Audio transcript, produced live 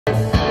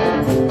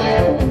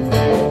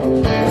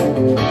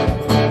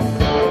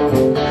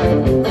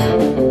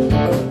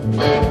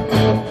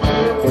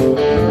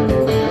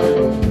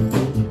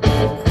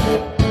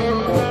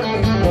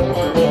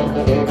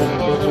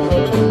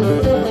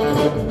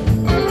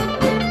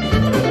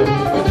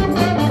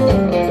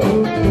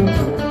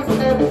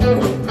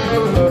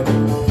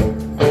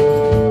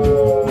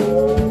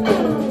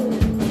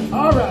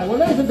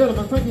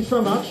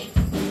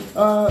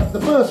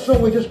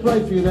song we just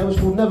played for you there was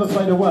called Never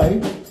Fade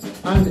Away,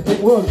 and it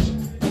was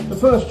the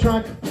first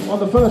track on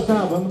the first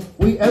album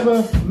we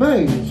ever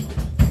made,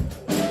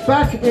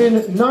 back in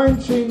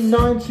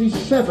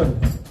 1997.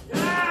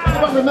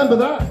 Anyone remember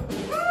that?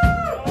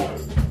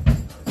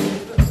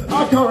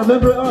 I can't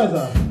remember it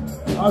either.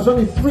 I was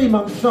only 3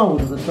 months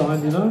old at the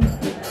time, you know.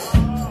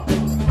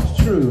 It's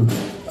true.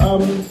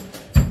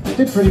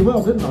 Did pretty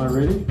well, didn't I,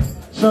 really?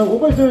 So what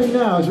we're doing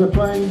now is we're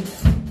playing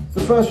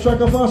the first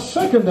track of our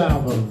second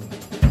album.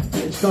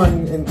 It's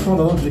going in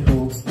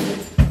chronological.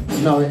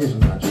 No, it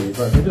isn't actually,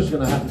 but we're just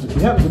going to happen to.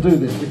 We happen to do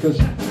this because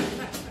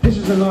this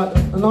is a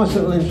nice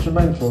little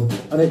instrumental,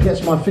 and it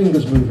gets my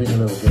fingers moving a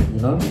little bit,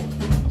 you know.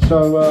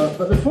 So,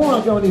 but before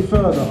I go any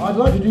further, I'd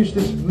like to introduce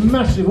this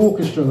massive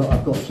orchestra that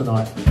I've got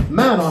tonight.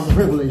 Man, I'm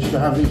privileged to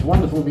have these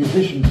wonderful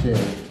musicians here.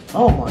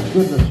 Oh my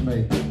goodness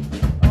me.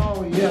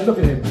 Oh yeah, look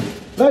at him.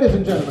 Ladies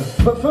and gentlemen,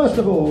 but first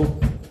of all,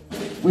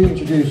 we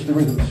introduce the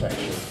rhythm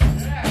section.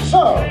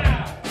 So,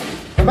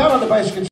 the man on the bass guitar.